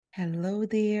Hello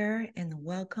there, and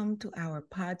welcome to our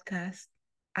podcast,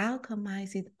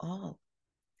 Alchemize It All.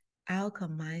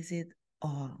 Alchemize It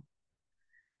All.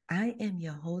 I am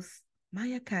your host,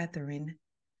 Maya Catherine,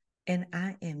 and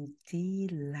I am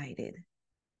delighted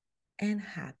and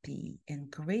happy and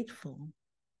grateful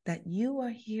that you are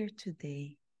here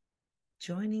today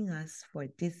joining us for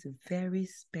this very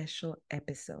special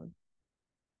episode.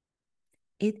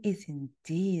 It is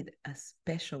indeed a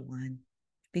special one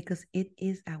because it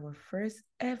is our first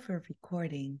ever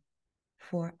recording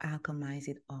for Alchemize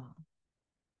It All.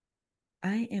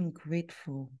 I am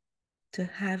grateful to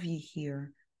have you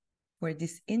here for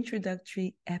this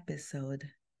introductory episode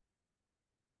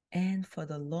and for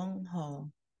the long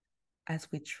haul as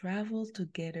we travel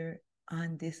together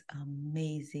on this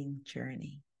amazing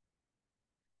journey.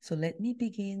 So, let me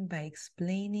begin by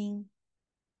explaining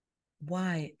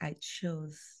why I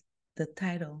chose the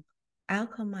title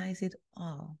Alchemize It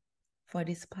All for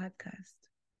this podcast.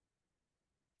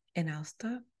 And I'll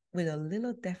start with a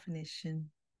little definition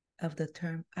of the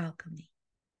term alchemy.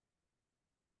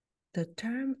 The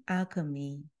term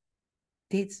alchemy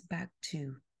dates back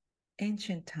to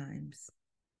ancient times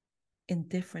in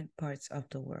different parts of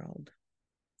the world,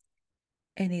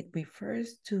 and it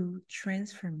refers to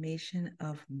transformation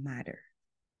of matter.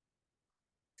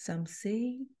 Some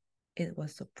say it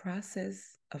was the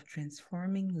process of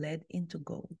transforming lead into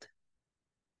gold.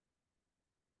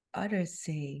 Others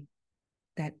say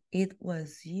that it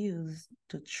was used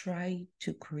to try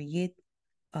to create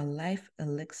a life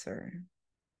elixir,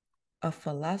 a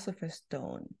philosopher's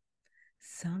stone,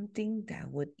 something that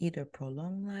would either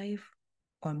prolong life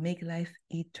or make life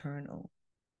eternal.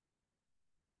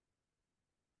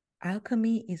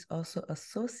 Alchemy is also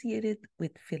associated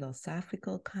with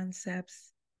philosophical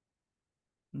concepts,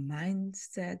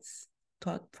 mindsets,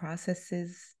 thought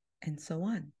processes, and so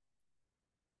on.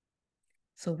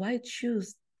 So, why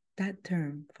choose that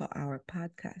term for our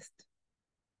podcast?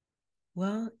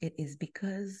 Well, it is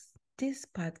because this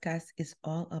podcast is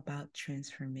all about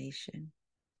transformation.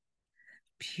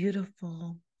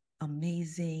 Beautiful,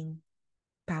 amazing,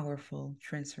 powerful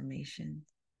transformation.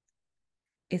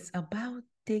 It's about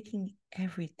taking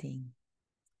everything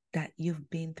that you've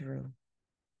been through,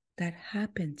 that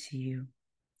happened to you,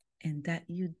 and that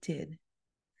you did,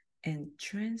 and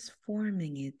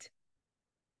transforming it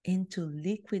into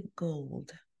liquid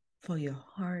gold for your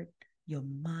heart, your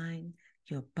mind,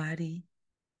 your body,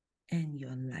 and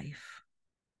your life.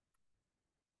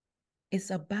 It's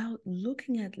about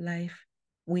looking at life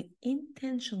with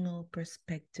intentional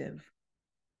perspective,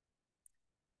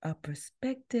 a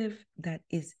perspective that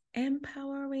is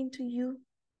empowering to you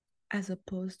as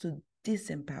opposed to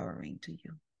disempowering to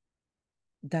you.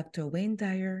 Dr. Wayne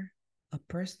Dyer, a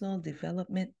personal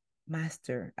development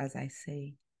master, as I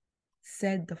say,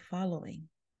 said the following: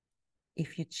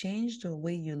 if you change the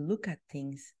way you look at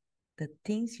things, the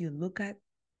things you look at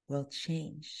will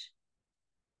change.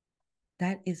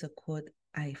 That is a quote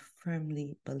I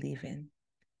firmly believe in,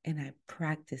 and I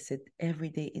practice it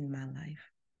every day in my life.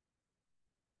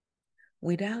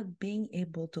 Without being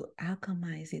able to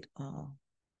alchemize it all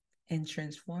and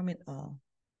transform it all,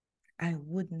 I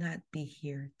would not be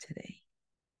here today.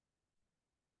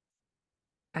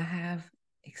 I have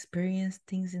experienced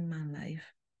things in my life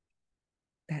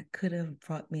that could have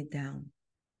brought me down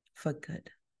for good.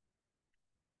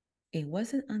 It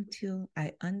wasn't until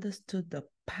I understood the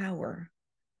power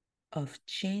of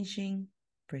changing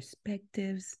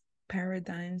perspectives,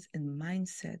 paradigms, and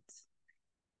mindsets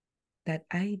that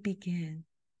I began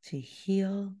to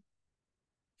heal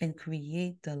and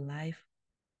create the life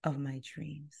of my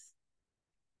dreams.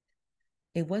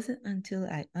 It wasn't until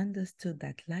I understood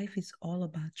that life is all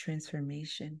about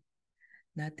transformation.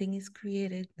 Nothing is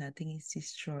created, nothing is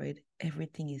destroyed,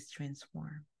 everything is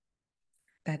transformed.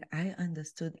 That I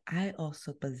understood I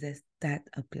also possessed that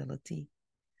ability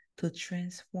to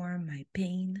transform my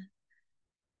pain,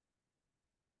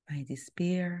 my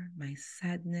despair, my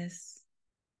sadness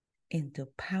into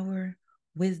power,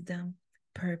 wisdom,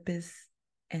 purpose,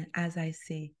 and as I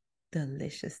say,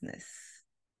 deliciousness.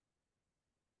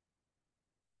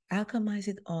 Alchemize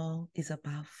It All is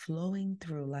about flowing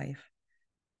through life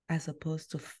as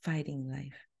opposed to fighting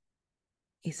life.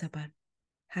 It's about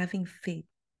having faith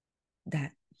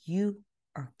that you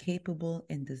are capable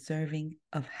and deserving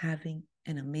of having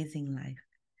an amazing life,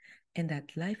 and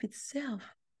that life itself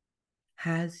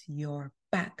has your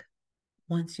back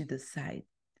once you decide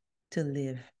to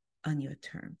live on your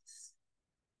terms.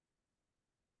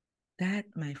 That,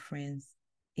 my friends,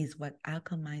 is what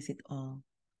Alchemize It All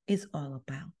is all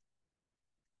about.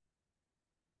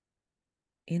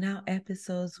 In our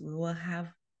episodes, we will have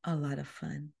a lot of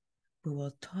fun. We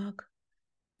will talk,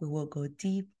 we will go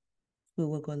deep, we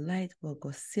will go light, we'll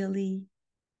go silly,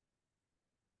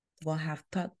 we'll have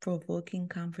thought provoking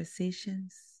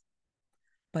conversations.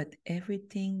 But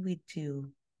everything we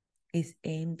do is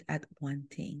aimed at one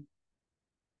thing: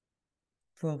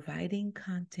 providing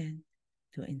content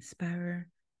to inspire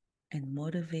and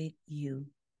motivate you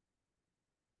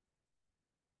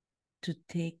to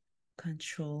take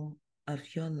control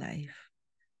of your life,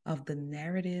 of the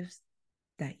narratives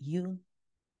that you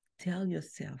tell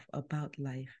yourself about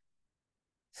life,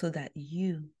 so that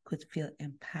you could feel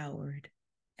empowered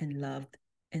and loved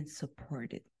and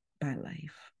supported by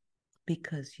life,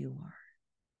 because you are.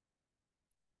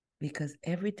 Because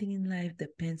everything in life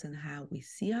depends on how we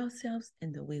see ourselves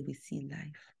and the way we see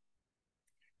life.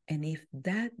 And if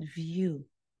that view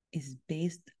is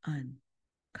based on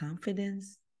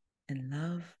confidence and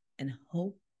love and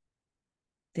hope,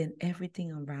 then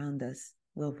everything around us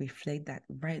will reflect that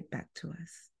right back to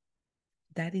us.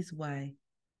 That is why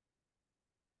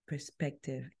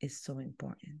perspective is so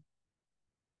important.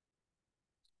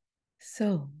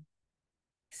 So,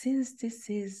 since this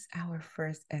is our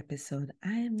first episode,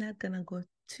 I am not going to go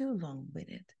too long with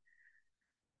it.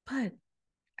 But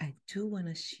I do want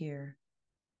to share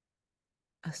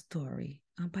a story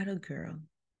about a girl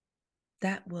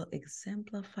that will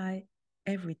exemplify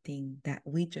everything that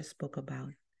we just spoke about,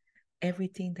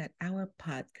 everything that our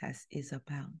podcast is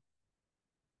about.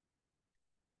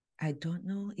 I don't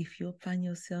know if you'll find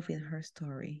yourself in her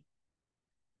story,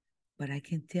 but I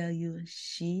can tell you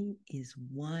she is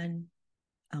one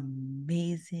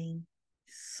amazing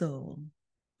soul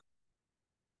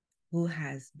who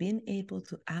has been able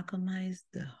to alchemize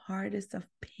the hardest of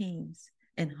pains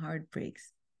and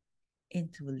heartbreaks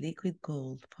into liquid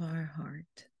gold for her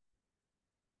heart.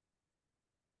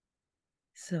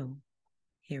 So,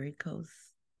 here it goes.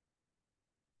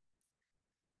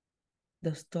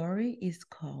 The story is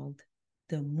called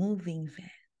The Moving Van.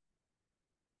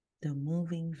 The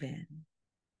Moving Van.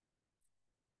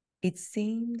 It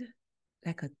seemed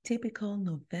like a typical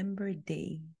November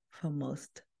day for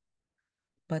most,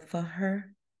 but for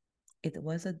her, it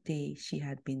was a day she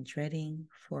had been dreading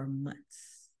for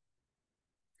months.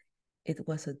 It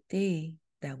was a day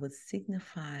that would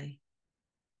signify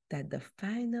that the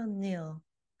final nail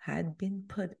had been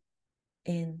put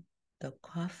in the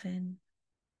coffin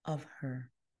of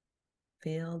her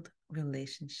failed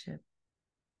relationship,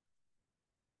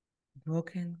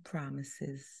 broken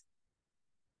promises,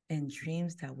 and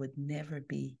dreams that would never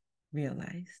be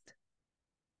realized.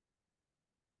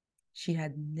 She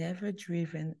had never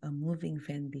driven a moving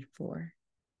van before,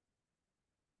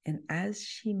 and as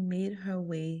she made her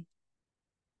way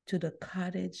to the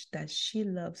cottage that she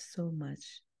loved so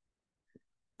much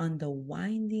on the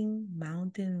winding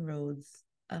mountain roads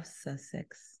of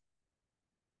Sussex,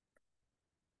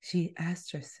 she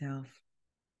asked herself,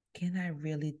 can I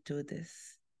really do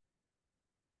this?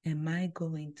 Am I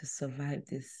going to survive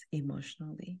this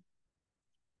emotionally?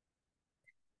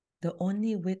 The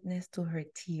only witness to her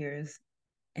tears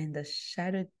and the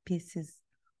shattered pieces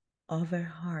of her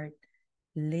heart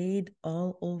laid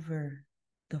all over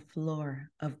the floor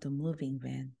of the moving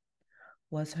van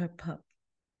was her pup,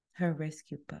 her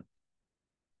rescue pup.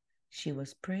 She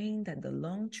was praying that the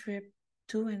long trip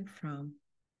to and from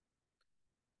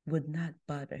would not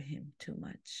bother him too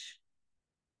much.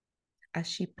 As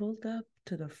she pulled up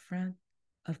to the front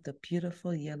of the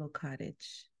beautiful yellow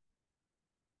cottage,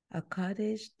 a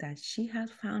cottage that she had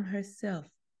found herself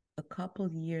a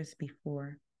couple years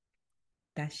before,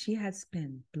 that she had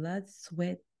spent blood,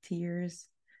 sweat, tears,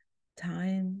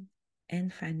 time,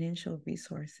 and financial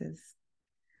resources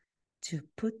to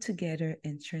put together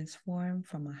and transform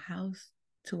from a house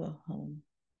to a home.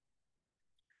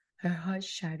 Her heart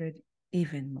shattered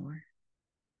even more.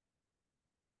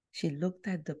 She looked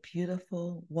at the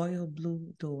beautiful royal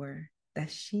blue door that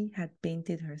she had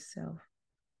painted herself,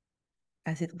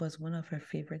 as it was one of her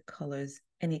favorite colors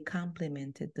and it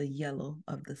complemented the yellow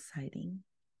of the siding.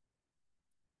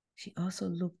 She also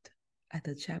looked at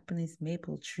the Japanese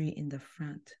maple tree in the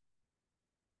front,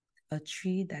 a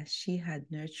tree that she had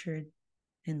nurtured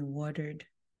and watered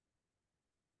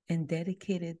and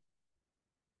dedicated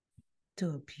to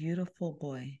a beautiful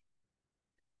boy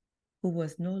who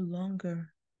was no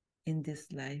longer in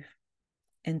this life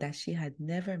and that she had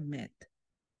never met,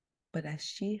 but as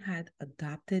she had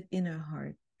adopted in her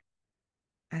heart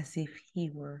as if he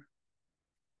were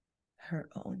her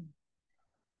own.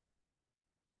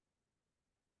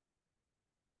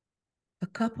 A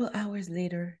couple hours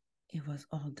later, it was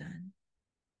all done.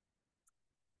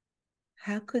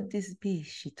 How could this be,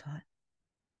 she thought?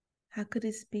 How could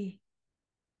this be?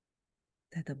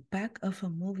 that the back of a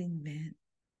moving van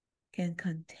can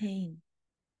contain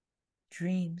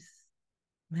dreams,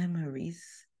 memories,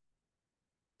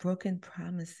 broken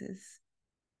promises,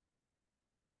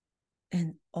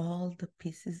 and all the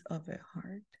pieces of her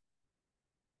heart.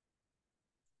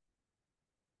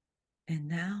 And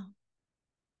now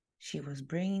she was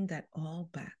bringing that all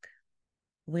back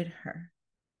with her,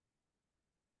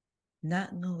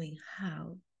 not knowing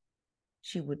how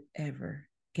she would ever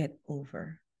get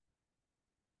over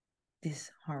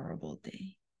this horrible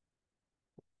day.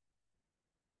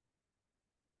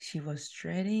 She was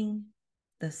dreading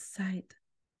the sight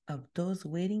of those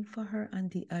waiting for her on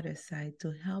the other side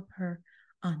to help her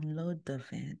unload the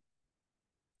van.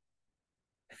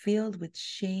 Filled with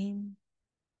shame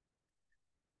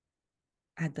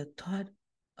at the thought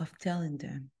of telling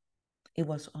them it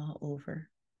was all over.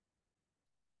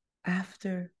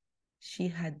 After she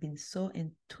had been so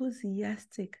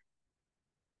enthusiastic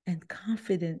and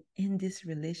confident in this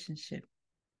relationship.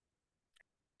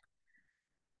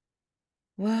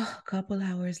 Well, a couple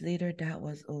hours later, that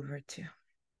was over too.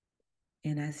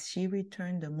 And as she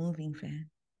returned the moving van,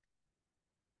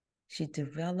 she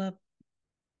developed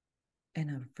an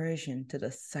aversion to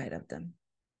the sight of them.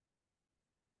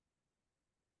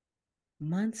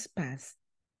 Months passed,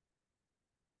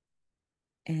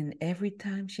 and every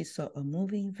time she saw a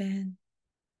moving van,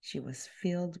 she was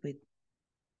filled with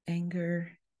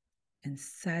anger and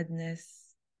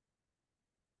sadness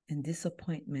and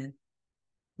disappointment,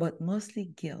 but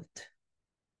mostly guilt.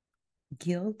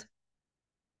 Guilt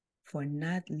for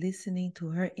not listening to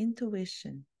her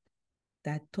intuition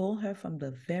that told her from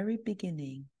the very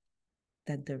beginning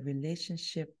that the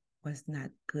relationship was not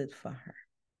good for her.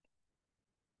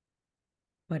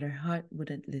 But her heart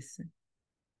wouldn't listen.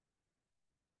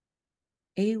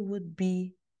 It would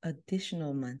be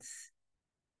additional months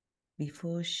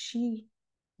before she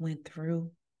went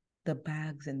through the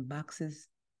bags and boxes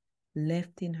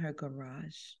left in her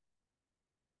garage.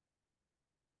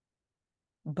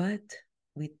 But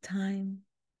with time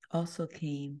also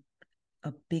came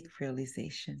a big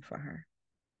realization for her.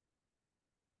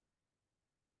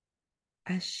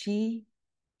 As she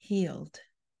healed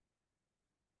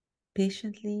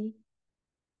patiently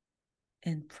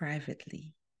and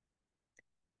privately,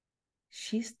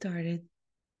 she started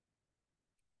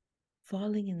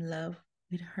falling in love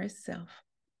with herself.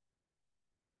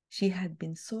 She had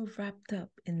been so wrapped up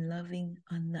in loving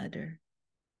another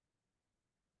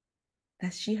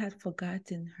that she had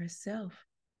forgotten herself.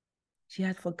 She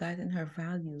had forgotten her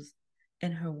values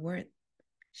and her worth.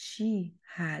 She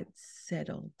had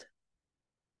settled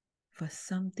for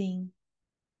something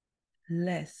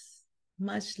less,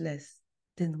 much less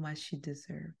than what she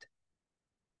deserved.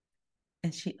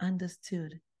 And she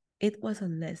understood it was a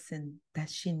lesson that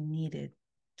she needed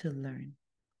to learn.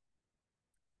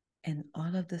 And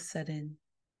all of a sudden,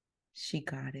 she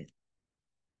got it.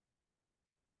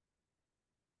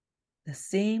 The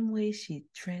same way she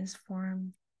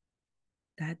transformed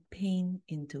that pain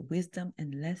into wisdom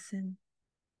and lesson,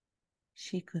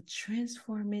 she could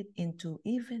transform it into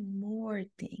even more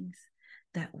things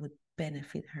that would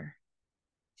benefit her.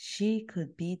 She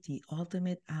could be the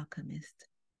ultimate alchemist.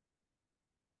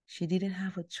 She didn't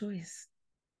have a choice.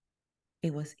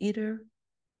 It was either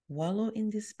wallow in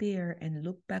despair and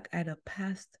look back at a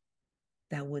past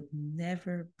that would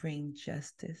never bring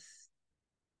justice,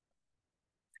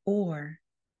 or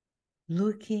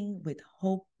looking with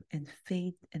hope and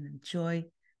faith and joy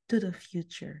to the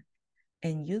future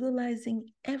and utilizing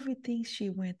everything she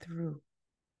went through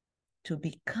to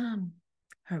become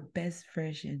her best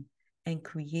version and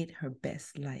create her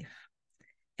best life.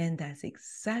 And that's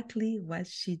exactly what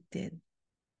she did.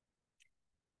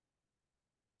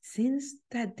 Since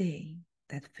that day,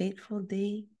 that fateful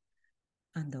day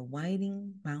on the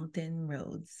winding mountain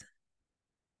roads,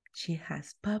 she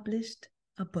has published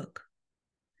a book,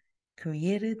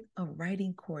 created a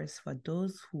writing course for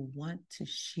those who want to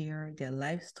share their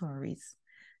life stories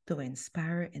to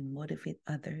inspire and motivate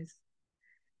others.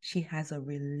 She has a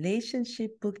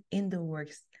relationship book in the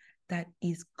works that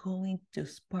is going to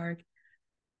spark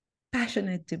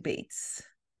passionate debates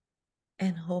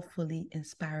and hopefully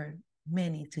inspire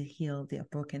many to heal their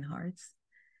broken hearts.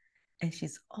 And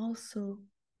she's also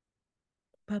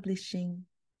publishing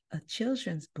a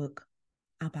children's book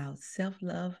about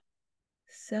self-love,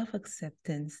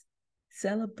 self-acceptance,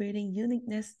 celebrating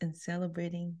uniqueness, and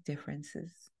celebrating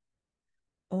differences.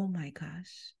 Oh my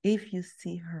gosh, if you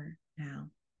see her now,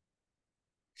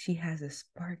 she has a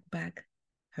spark back,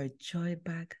 her joy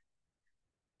back,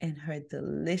 and her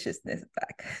deliciousness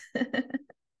back.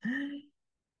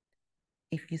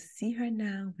 If you see her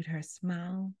now with her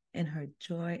smile and her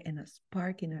joy and a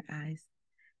spark in her eyes.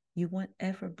 You won't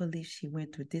ever believe she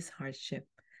went through this hardship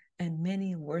and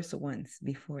many worse ones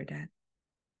before that.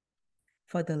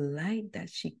 For the light that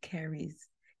she carries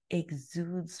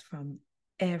exudes from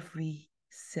every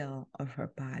cell of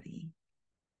her body.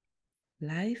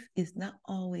 Life is not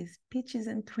always peaches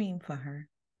and cream for her,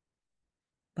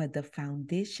 but the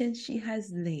foundation she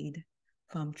has laid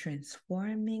from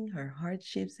transforming her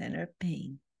hardships and her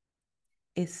pain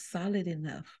is solid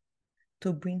enough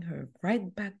to bring her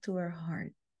right back to her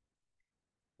heart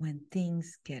when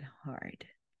things get hard.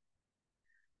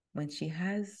 When she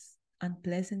has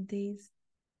unpleasant days,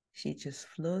 she just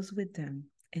flows with them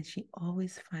and she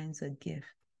always finds a gift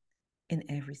in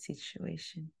every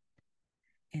situation.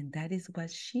 And that is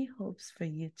what she hopes for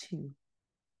you too,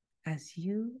 as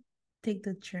you take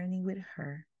the journey with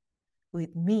her,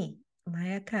 with me,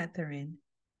 Maya Catherine,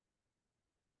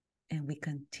 and we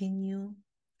continue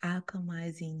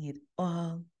alchemizing it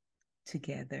all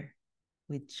together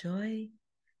with joy,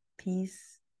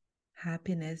 peace,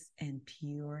 happiness, and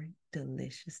pure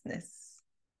deliciousness.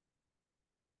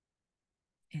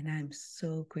 And I'm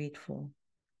so grateful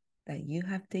that you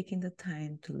have taken the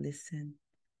time to listen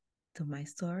to my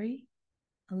story,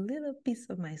 a little piece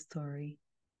of my story,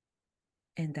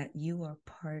 and that you are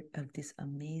part of this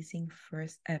amazing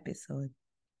first episode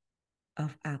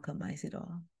of Alchemize It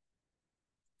All.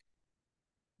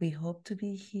 We hope to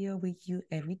be here with you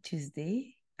every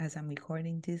Tuesday as I'm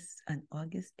recording this on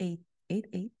August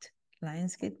 8th,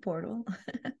 Lionsgate Portal.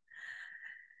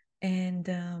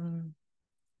 And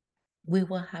we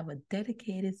will have a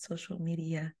dedicated social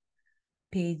media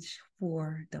page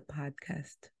for the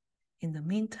podcast. In the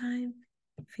meantime,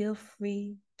 feel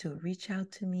free to reach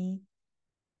out to me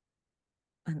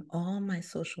on all my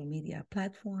social media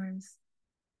platforms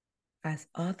as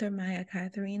author Maya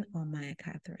Catherine or Maya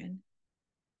Catherine.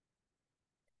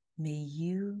 May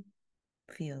you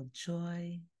feel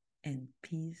joy and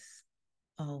peace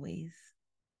always.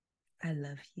 I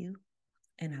love you,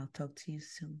 and I'll talk to you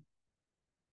soon.